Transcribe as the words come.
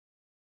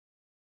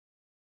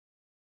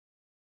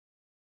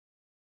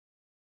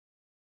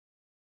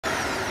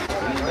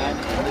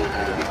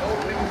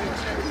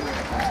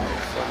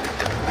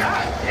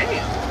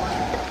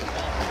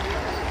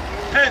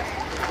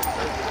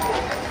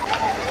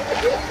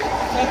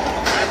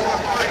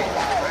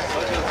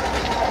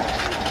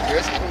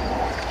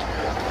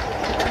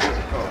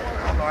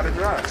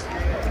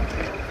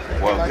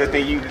good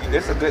thing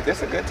this a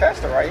good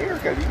tester right here,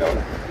 because you know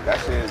that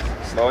shit is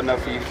slow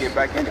enough for you to get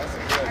back in it.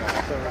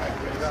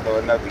 Slow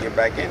enough to get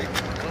back in it.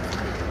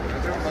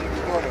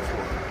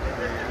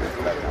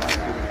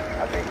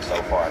 I think so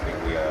far, I think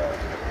we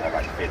have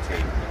like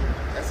 15.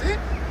 That's it?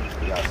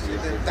 Yeah,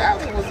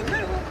 1,000 was the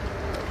minimum.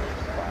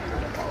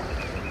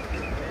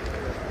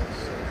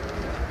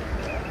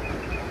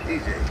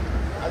 DJ,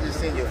 I just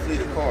seen your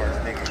fleet of cars,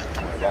 nigga.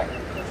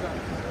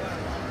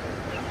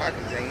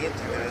 Pockets ain't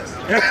empty, man.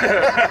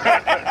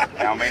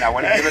 I mean, I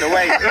want to give it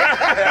away.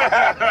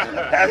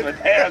 That's what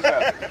damn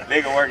stuff.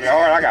 Nigga working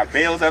hard. I got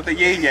bills up the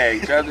yin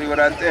yang. Trust me when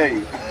I tell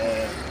you. All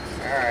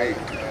right.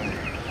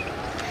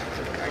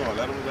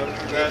 Let them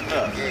stand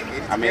up.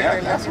 I mean,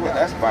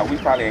 that's why we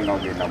probably ain't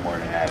gonna get no more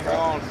than that, bro.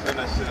 Don't send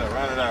that shit up.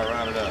 Round it up.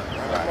 Round it up.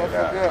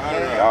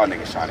 Y'all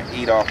niggas trying to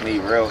eat off me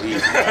real easy.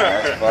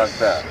 That's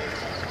fucked up.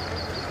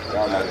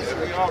 Y'all know this.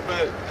 We all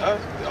bet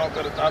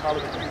 $1,000 a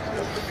piece.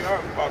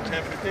 About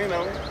 10, 15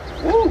 of them.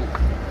 Woo!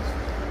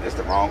 It's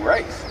the wrong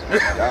race.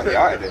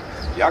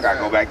 Y'all gotta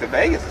go back to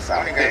Vegas or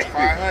something. I got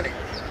 500.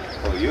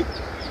 Who you?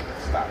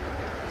 Stop.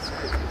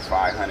 It's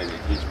 500 in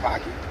each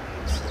pocket.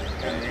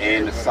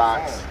 And the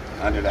socks,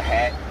 under the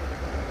hat,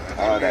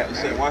 all that. You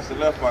said watch the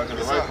left pocket,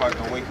 the right pocket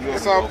gonna wake you up.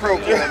 It's all pro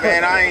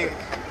man.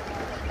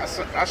 I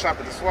shop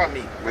at the swap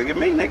meet. Look at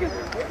me, nigga.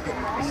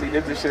 You see,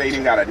 this shit ain't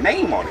even got a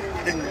name on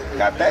it.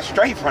 Got that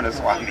straight from the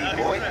swap meet,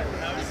 boy.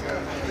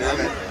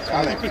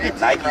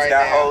 Nike's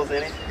got holes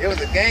in it. There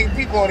was a gang of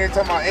people on there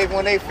talking about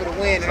 818 for the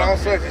win and all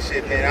sorts of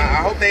shit, man.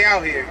 I hope they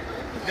out here.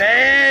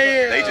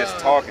 Damn! They just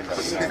talking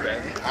though.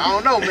 I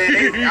don't know,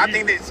 man. I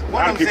think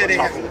one of them said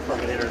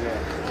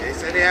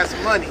they had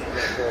some money.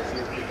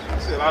 I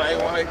see a lot of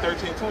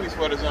 818 1320s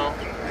for the zone.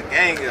 A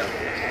gang of them.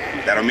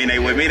 That don't mean they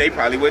with me, they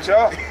probably with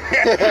y'all.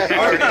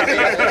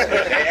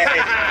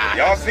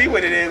 Y'all see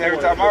what it is every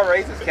time I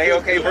race. It's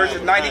KOK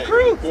versus 90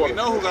 crew. We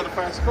know who got the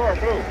fastest car,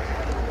 too.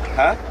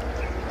 Huh?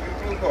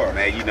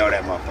 Man, you know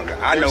that motherfucker.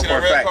 I know for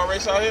a fact. Car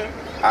race out here?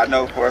 I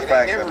know for a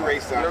fact. You ever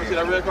see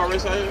that red car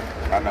race out here?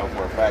 I know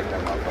for a fact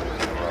that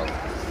motherfucker's in the road.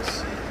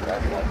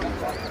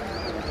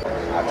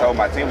 I told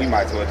my team we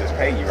might as well just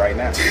pay you right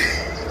now.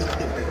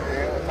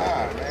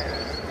 Nah,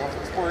 man.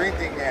 Before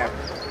anything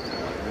happens.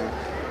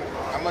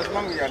 How much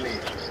money y'all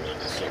need?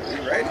 We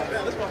ready?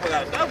 Man, this motherfucker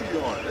got a W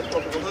on it. This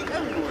motherfucker hook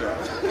everywhere.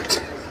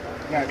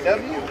 Got a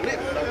W? That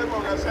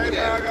motherfucker got the same thing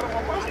I got on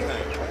my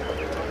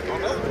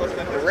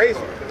Mustang. The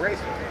racer.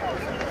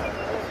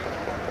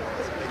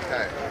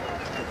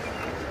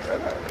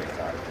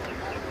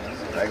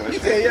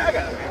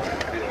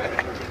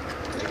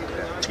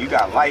 You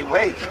got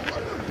lightweight.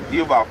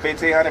 You about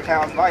 1,500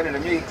 pounds lighter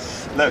than me.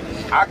 Look,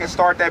 I can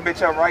start that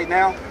bitch up right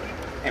now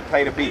and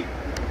play the beat.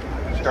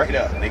 Straight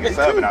up. Nigga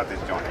subbing out this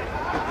joint.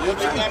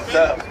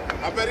 Sub.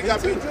 I bet he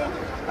got beat too.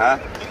 Huh?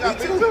 He got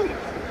beat too.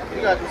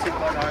 You got the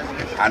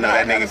 6.9. I know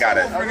that nigga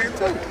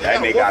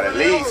got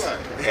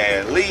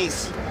at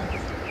least,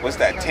 what's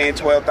that, 10,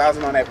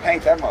 12,000 on that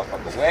paint? That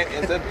motherfucker wet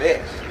as a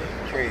bitch.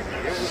 Crazy.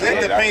 It was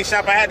at the paint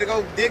shop. I had to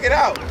go dig it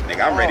out.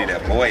 Nigga, I'm ready to,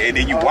 boy. And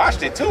then you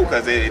washed it too,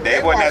 because they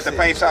wasn't at the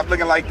paint shop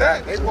looking like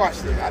that. They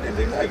washed it. I didn't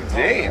do that.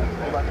 Damn.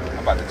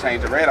 I'm about to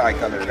change the Redeye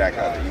color to that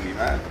color. You be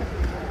mad?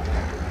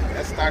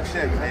 That's stock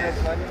shit, man.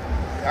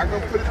 Y'all go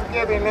put it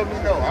together and let me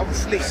know. I was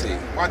asleep.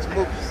 Watch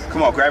movies.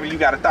 Come on, Gravity, you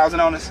got 1,000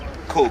 on us?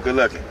 Cool, good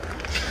looking.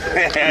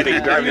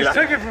 Nigga, Gravity like,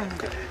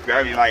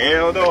 Gravity like,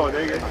 hell no,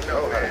 nigga.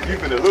 You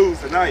finna lose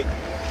tonight.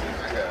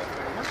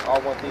 All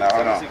one thing. No,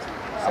 hold on.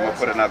 I'm gonna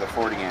put another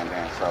 40 in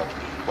there. So,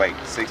 wait,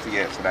 60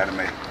 in, so that'll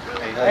make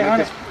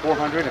 800,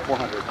 400, and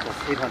 400,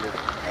 800.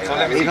 So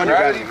let me see,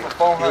 Gravity for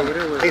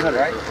 400. 800,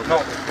 right? No,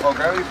 oh,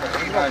 Gravity for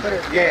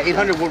 800. Yeah,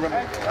 800 will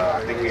remain.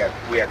 I think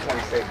we had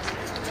 26.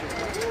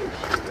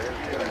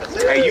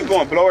 Hey, you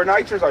going blower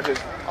nitrous or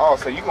just? Oh,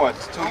 so you going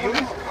 2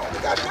 units?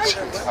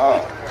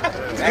 Oh,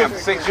 damn,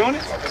 6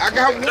 units? I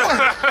got one.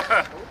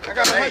 I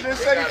got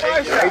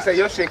 175 shots. They say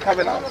your shit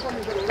coming up. I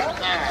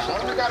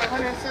only got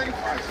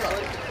 175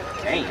 shots.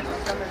 Damn,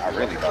 I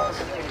really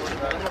lost.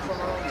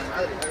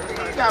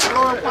 You got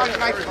blower pump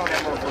nitrous on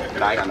that motherfucker.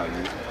 Nah, I got no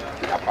use.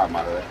 I pop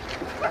my hood.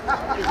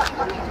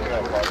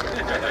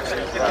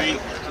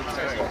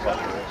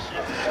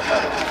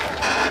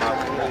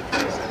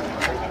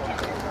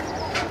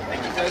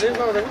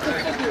 What the fuck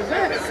is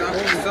that? It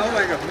sounds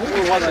like a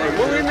movie. Watching a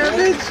movie in that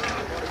bitch?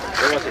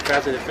 They're watching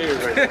Fast and the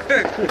Furious right now.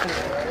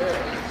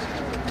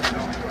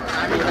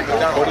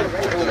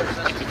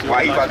 Why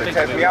you about to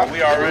test me out?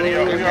 We already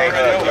over.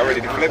 Y'all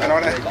ready to flip it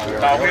on that?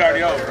 No, we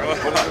already over, bro.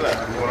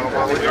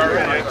 We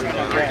already.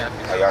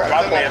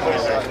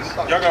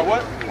 Y'all got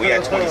what? We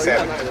had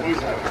 27.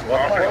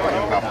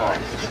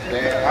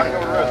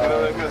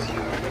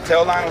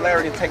 Tell Lionel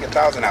Larry to take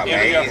 1,000 out,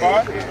 man. Yeah,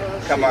 got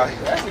 5? Come on. You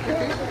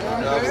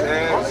know what I'm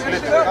saying?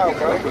 Split it out,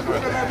 bro.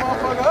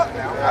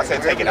 I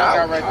said take it out.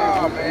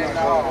 Oh, man,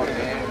 no.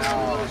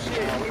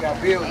 We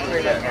got bills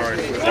straight up.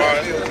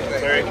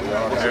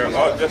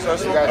 Oh, just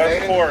us 4.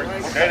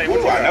 Okay,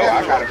 Ooh, I know. I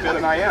got a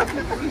feeling I am.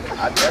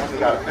 I definitely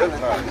got a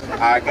feeling.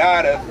 I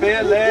got a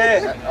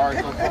feeling.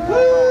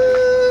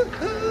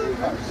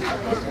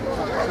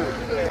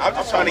 I'm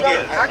just trying to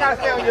get. I gotta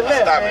stay on your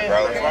left. Stop it,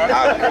 bro.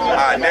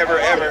 I never,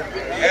 ever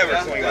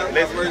swing like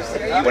this.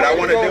 What I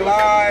want to do.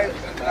 Live,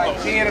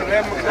 like 10 or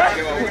 11 o'clock.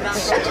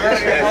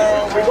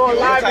 We're going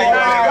live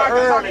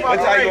What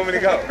time you want me to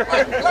go?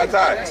 What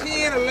time?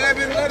 10,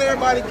 11, let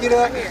everybody get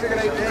up and figure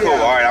they do. Cool,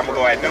 all right, I'm going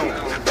to go at noon.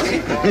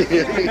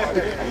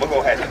 I'm going to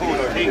go at noon.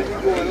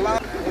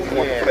 You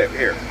want to flip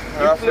here?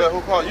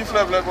 Who called? You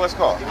flip, let what's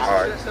called. All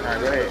right, go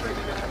ahead.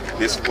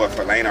 This is what,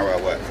 for lane or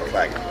what? For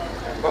flagging?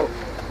 Both.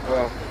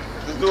 Well,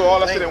 just do all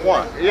that shit in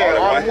one. Yeah,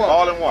 all in one.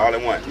 All in one. All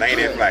in one. Lane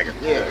and flagging.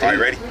 Yeah. All right,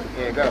 ready?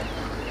 Yeah, go.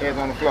 Heads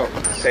on the floor.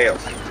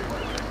 Tails.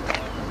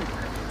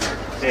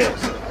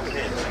 Tails.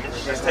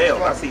 That's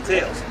tails. I see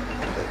tails.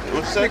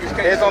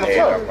 Heads on the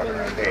floor.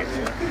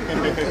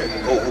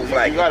 Who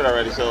flagging? You got it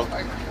already, so.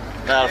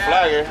 Now the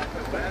flagger,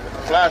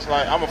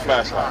 flashlight, I'm a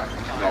flashlight.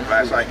 You want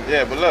flashlight?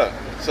 Yeah, but look,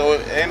 so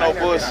it ain't no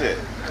bullshit.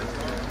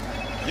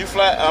 You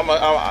look, I'm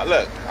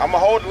gonna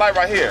hold the light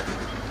right here.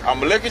 I'm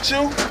gonna look at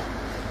you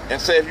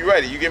and say if you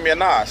ready, you give me a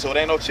nod. So it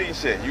ain't no cheating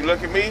shit. You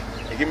look at me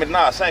and give me the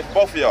nod. Same for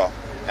both of y'all.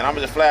 And I'm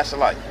gonna just flash the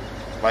light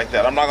like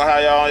that. I'm not gonna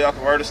have y'all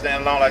converters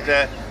stand along like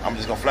that. I'm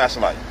just gonna flash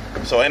the light.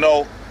 So ain't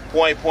no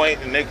point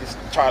and niggas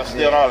try to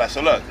steal all that.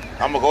 So look,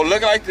 I'm gonna go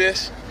look like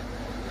this,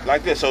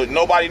 so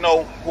nobody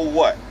know who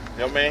what. You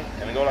know what I mean?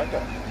 And then go like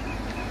that.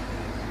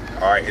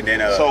 All right, and then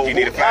So you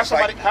need a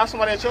flashlight? have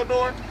somebody at your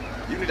door?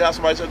 You need to have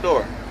somebody at your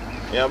door.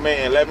 You know what I mean?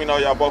 And let me know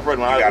y'all both ready.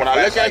 When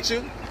I look at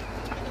you,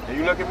 and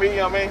you look at me, you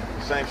know what I mean?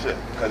 Same shit.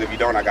 Because if you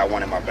don't, I got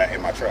one in my back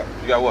in my truck.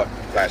 You got what?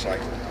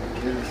 Flashlight.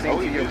 Oh,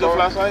 you use the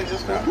flashlight?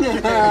 Just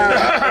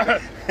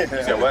You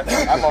said what?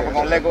 I'm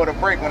gonna let go of the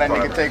brake when that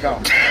nigga take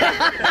off.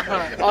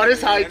 Oh,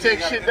 this how he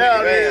takes shit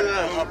down.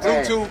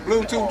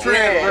 Bluetooth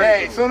trend.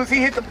 Hey, as soon as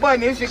he hit the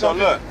button, this shit So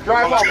gonna look,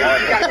 drive off. You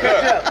gotta catch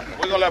up.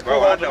 we're gonna let Pooh Bro,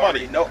 hold the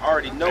money.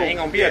 already know. I ain't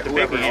gonna be at the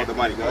big Whoever hold the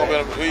money. Go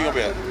ahead. Where you gonna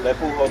be at? Let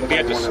Pooh hold the money. Be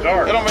at the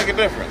start. It don't make a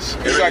difference.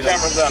 You got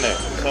cameras down there.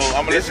 So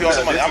I'm gonna let you hold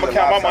the money. I'm gonna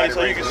count my money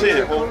so you can see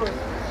it, Pooh. Look,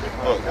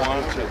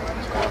 1, 2, 3,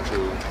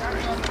 4,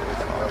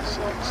 5,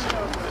 6,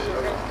 7,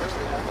 8.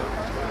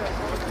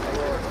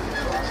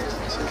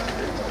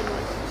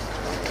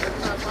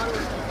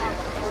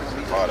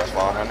 Oh, that's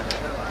 500.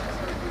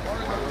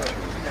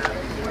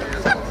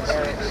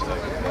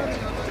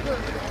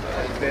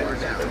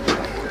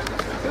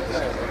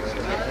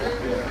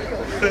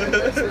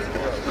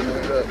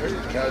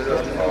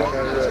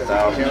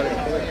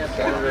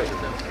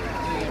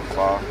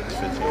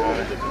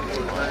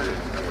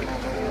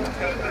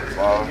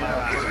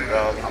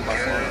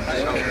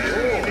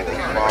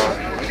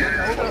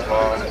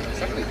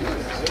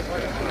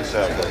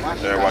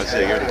 Everybody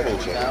say you're the pool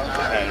check.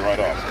 Hand it right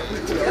off.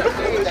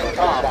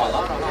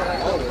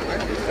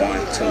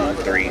 1,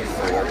 2, 3,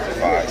 4,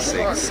 5,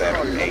 6,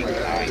 7, 8,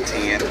 9,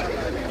 10.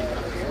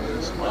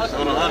 I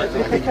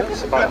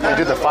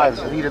did the fives.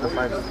 I think you did the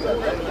fives.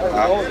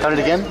 Count it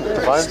again?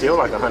 The fives? Still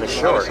like 100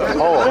 short.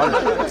 Oh,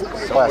 100.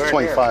 Oh, that's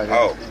 25.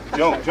 Oh,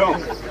 June.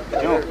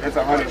 It's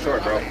 100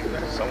 short, bro.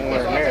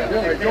 Somewhere in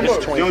there. June, did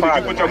you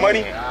put your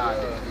money?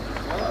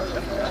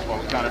 That's what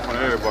we counted for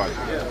everybody.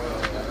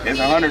 It's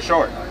 100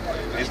 short.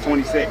 It's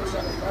 26.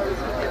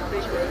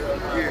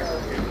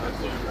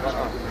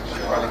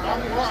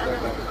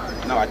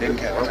 No, I didn't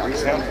count.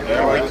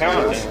 Everybody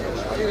counted.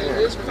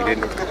 We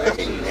didn't.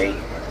 88,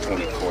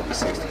 20, 40,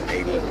 60,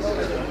 80,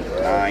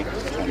 9,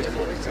 20,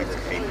 40, 60,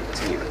 80,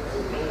 10.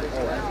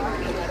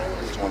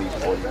 20,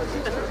 40,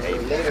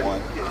 50,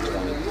 81, 20,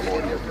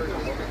 40.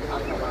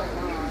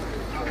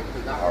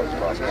 I was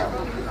lost count.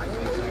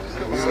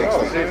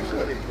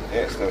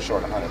 Yeah, it's still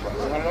short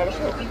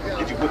 $100.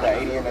 Did you put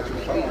that 80 in that you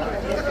were talking about?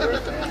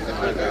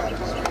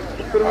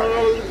 Put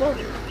 $100 in the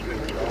pocket.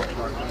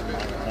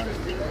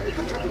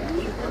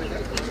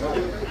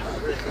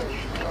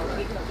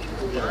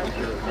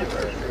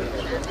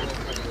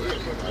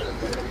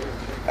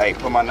 Hey,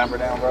 put my number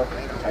down, bro.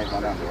 Change my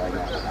number right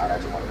now. I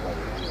don't want to play.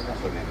 I'm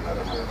putting in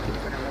another number.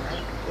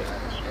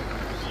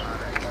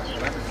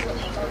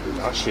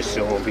 Our shit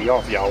still won't be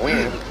off. Y'all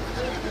win.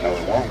 No,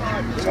 it won't.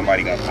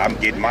 Somebody gonna. I'm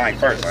getting mine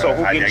first. So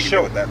who getting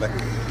short? They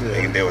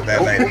can deal with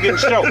that later. Who getting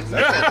short?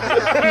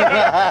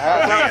 Yeah,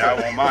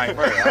 I want mine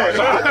first.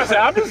 So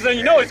I'm just saying,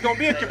 you know, it's gonna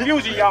be a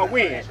confusion. Y'all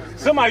win.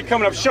 Somebody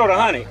coming up short of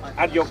 100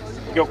 out of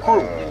your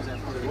crew.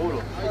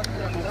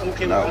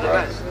 No,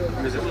 bro.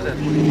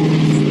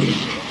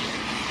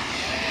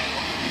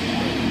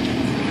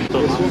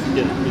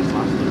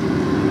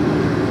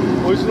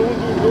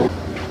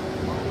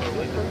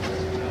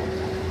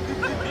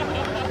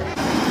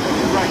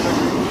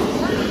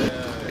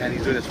 And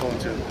he's doing his phone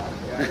too.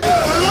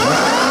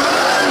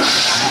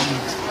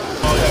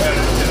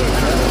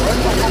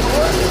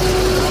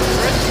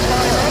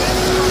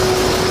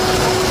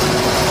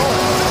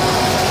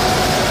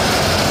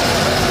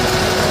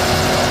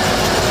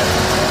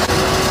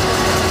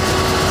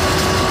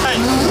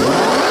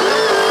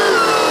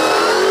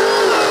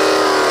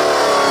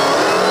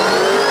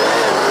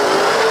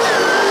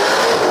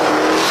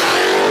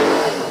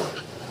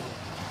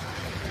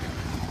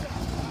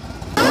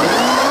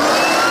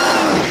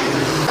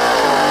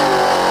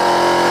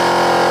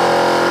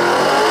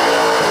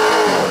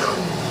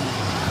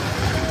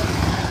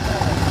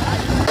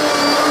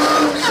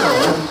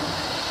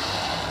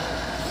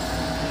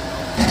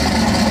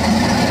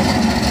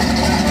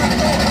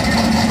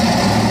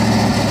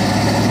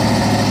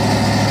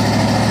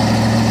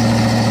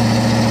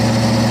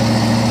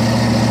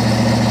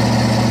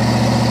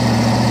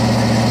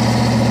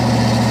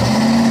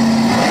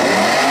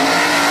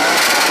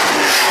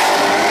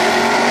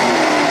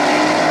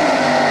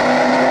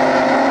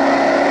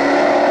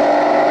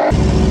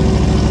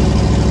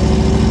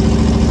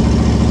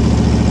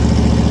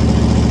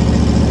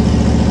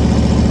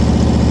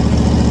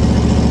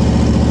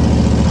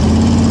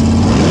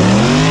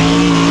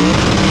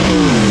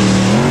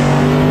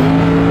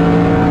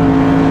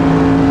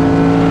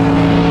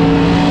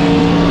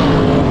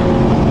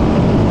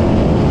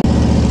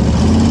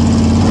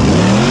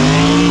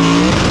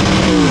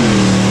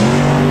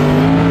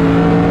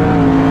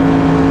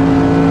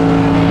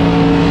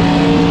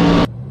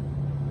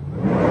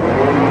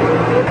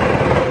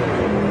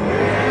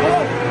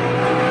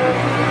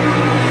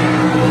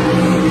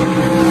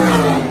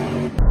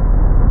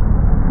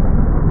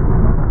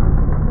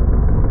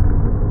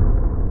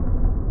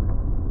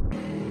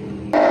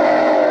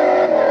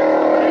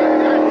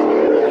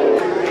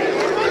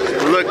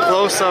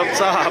 Tulsa up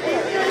top.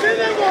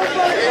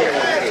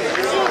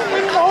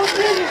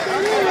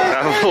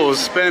 That fool was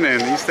spinning.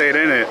 He stayed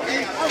in it.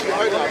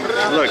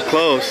 Look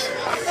close.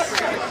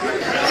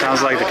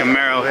 Sounds like the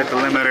Camaro hit the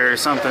limiter or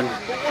something.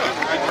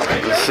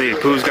 Let's see.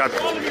 Pooh's got.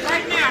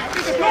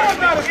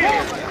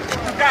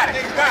 Got it.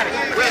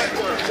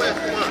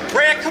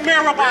 Red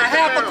Camaro by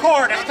half a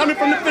car. That's coming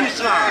from the finish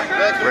line.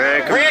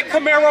 Red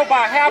Camaro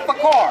by half a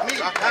car.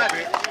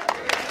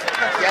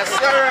 Yes,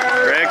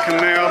 sir. Red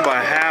Camaro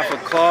by half a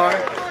car.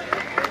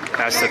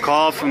 That's the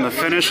call from the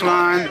finish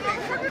line.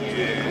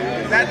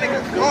 That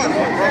nigga's gone.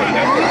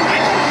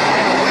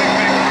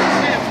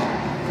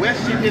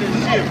 West shit didn't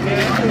shift, man.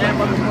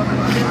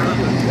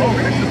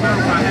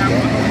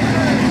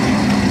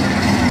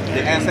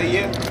 The answer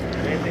yeah?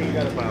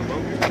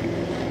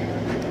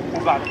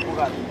 Who got it?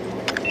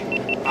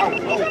 I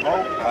don't know, bro.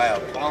 I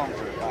have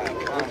bumper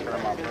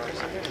in my purse.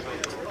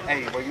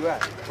 Hey, where you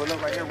at? Pull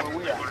up right here where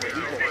we at.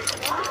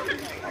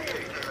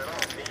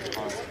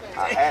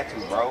 I had to,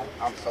 bro.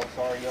 I'm so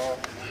sorry, y'all.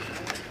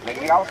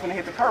 Nigga, I was gonna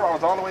hit the curb. I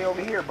was all the way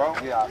over here, bro.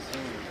 Yeah, I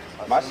seen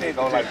it. My shit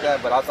go like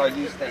that, but I thought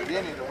you stayed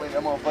in it the way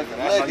that motherfucking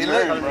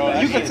leg. bro.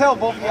 You can tell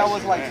both of y'all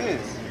was like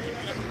this.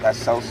 That's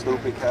so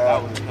stupid, cuz.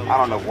 I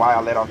don't know why I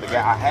let off the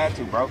gas. I had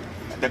to, bro.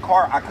 The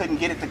car, I couldn't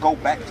get it to go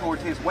back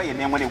towards his way, and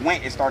then when it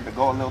went, it started to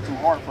go a little too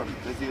hard for me.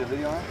 Let's see the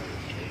video, huh?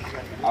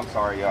 I'm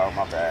sorry, y'all.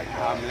 My bad.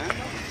 Man.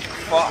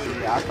 Fuck.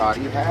 Yeah, I thought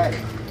he had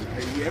it.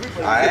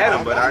 I had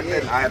him, but I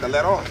couldn't. I had to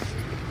let off.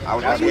 I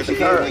was just with the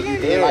curve.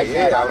 Yeah,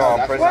 I was all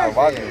pressing the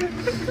volume.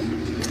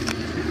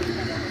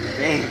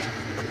 Damn.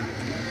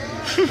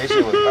 This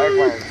shit was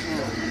backwards.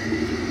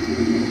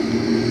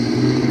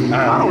 I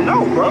don't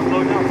know, bro.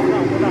 Slow down.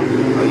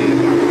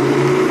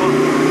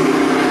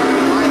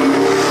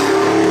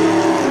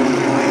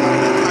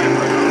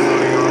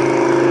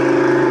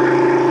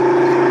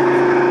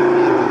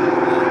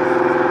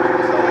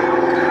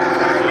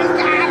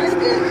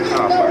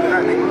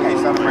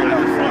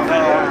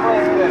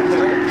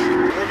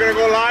 We're gonna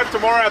go live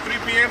tomorrow at 3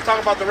 p.m. talk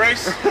about the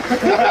race. The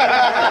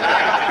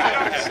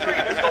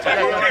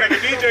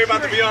DJ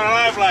about to be on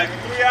live like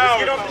 3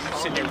 hours.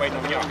 Sitting there waiting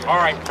on y'all. All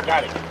right,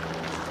 got it.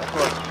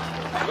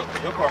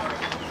 Your car.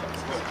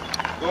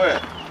 Go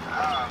ahead. Man,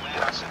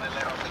 I shouldn't have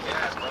let off the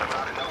gas, bro. I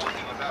didn't know what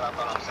he was at. I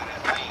thought I was in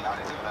his lane. I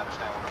didn't even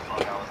understand what the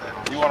fuck I was at.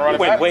 You want to run it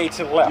Went back? way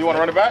to the left. You want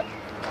to run it back?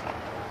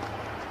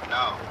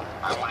 No,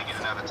 I want to get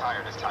another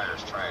tire. This tire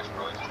is trash,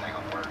 bro. It just ain't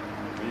gonna work.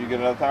 When you get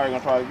another tire, you're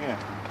going to try again.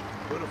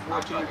 Put a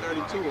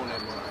 1432 on that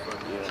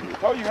motherfucker. Yeah. You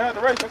told you had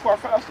to race that car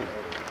faster. No,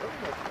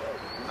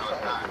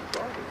 it's not.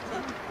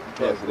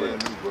 Yes, it is.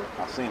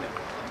 I seen it.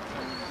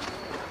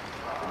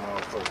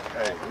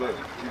 Hey, look.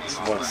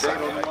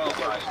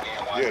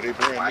 Yeah, they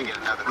brand I new. get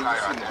another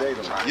tire out there.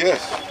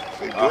 Yes,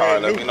 they All right,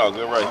 brand let new. me know.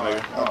 Good race,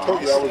 nigga. I told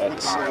you I was with the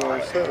nigga on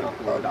Saturday.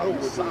 I know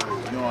what it is.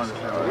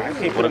 I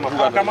can't put it in my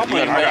pocket. I got my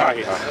money right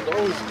here. That's the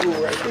old school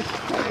right there.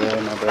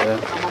 My bad.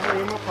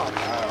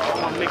 I'm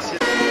gonna mix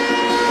it.